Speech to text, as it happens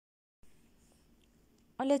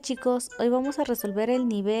Hola chicos, hoy vamos a resolver el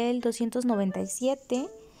nivel 297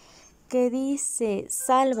 que dice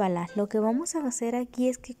salvala. Lo que vamos a hacer aquí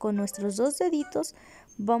es que con nuestros dos deditos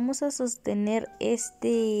vamos a sostener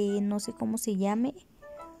no sé cómo se llame,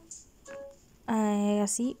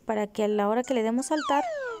 así, para que a la hora que le demos saltar,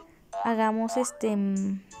 hagamos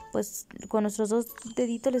pues con nuestros dos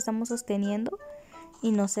deditos le estamos sosteniendo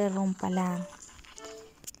y no se rompa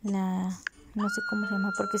no sé cómo se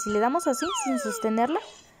llama, porque si le damos así, sin sostenerla,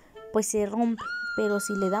 pues se rompe, pero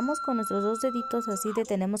si le damos con nuestros dos deditos así,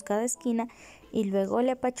 detenemos cada esquina y luego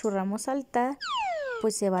le apachurramos saltar,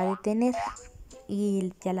 pues se va a detener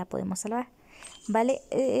y ya la podemos salvar. Vale,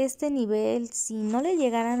 este nivel, si no le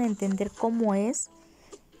llegaran a entender cómo es,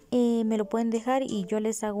 me lo pueden dejar y yo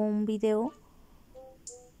les hago un video,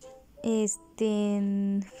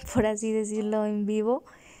 por así decirlo, en vivo,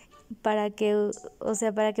 para que,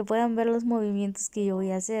 para que puedan ver los movimientos que yo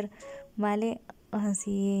voy a hacer, ¿vale?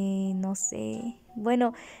 Así, no sé.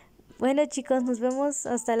 Bueno, chicos, nos vemos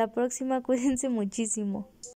hasta la próxima. Cuídense muchísimo.